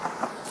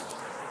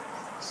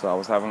So I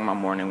was having my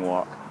morning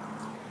walk,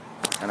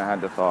 and I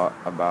had the thought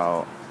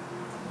about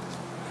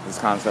this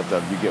concept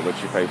of you get what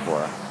you pay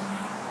for.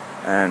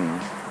 And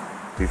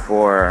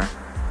before,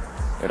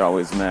 it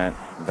always meant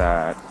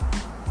that,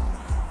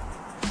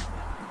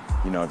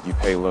 if you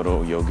pay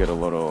little, you'll get a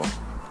little.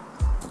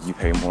 If you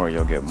pay more,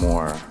 you'll get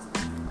more.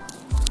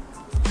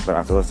 But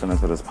after listening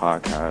to this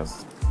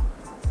podcast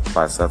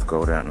by Seth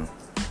Godin,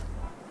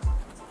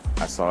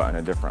 I saw it in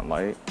a different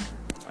light.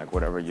 Like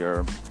whatever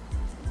you're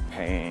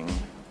paying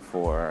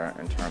for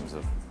in terms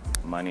of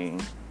money,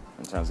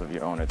 in terms of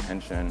your own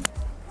attention,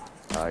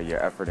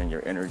 your effort and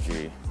your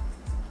energy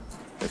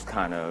is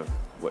kind of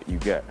what you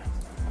get.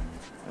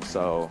 And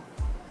so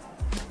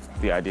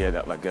the idea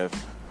that like if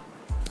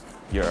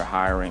you're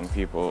hiring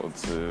people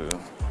to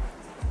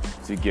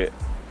get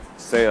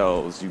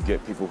sales, you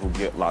get people who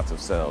get lots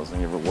of sales and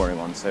you're rewarding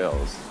on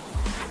sales.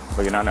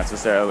 But you're not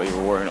necessarily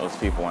rewarding those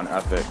people on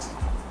ethics.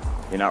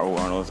 You're not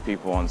rewarding those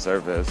people on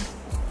service.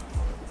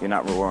 You're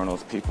not rewarding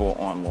those people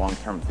on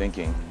long-term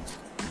thinking.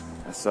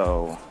 And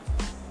so,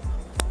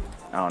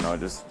 I don't know,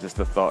 just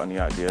the thought and the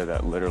idea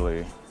that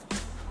literally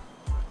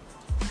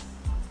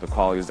the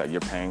qualities that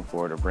you're paying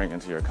for to bring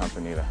into your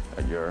company,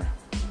 that you're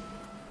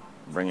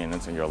bringing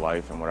into your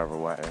life in whatever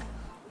way,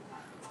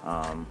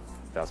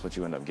 that's what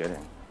you end up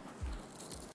getting.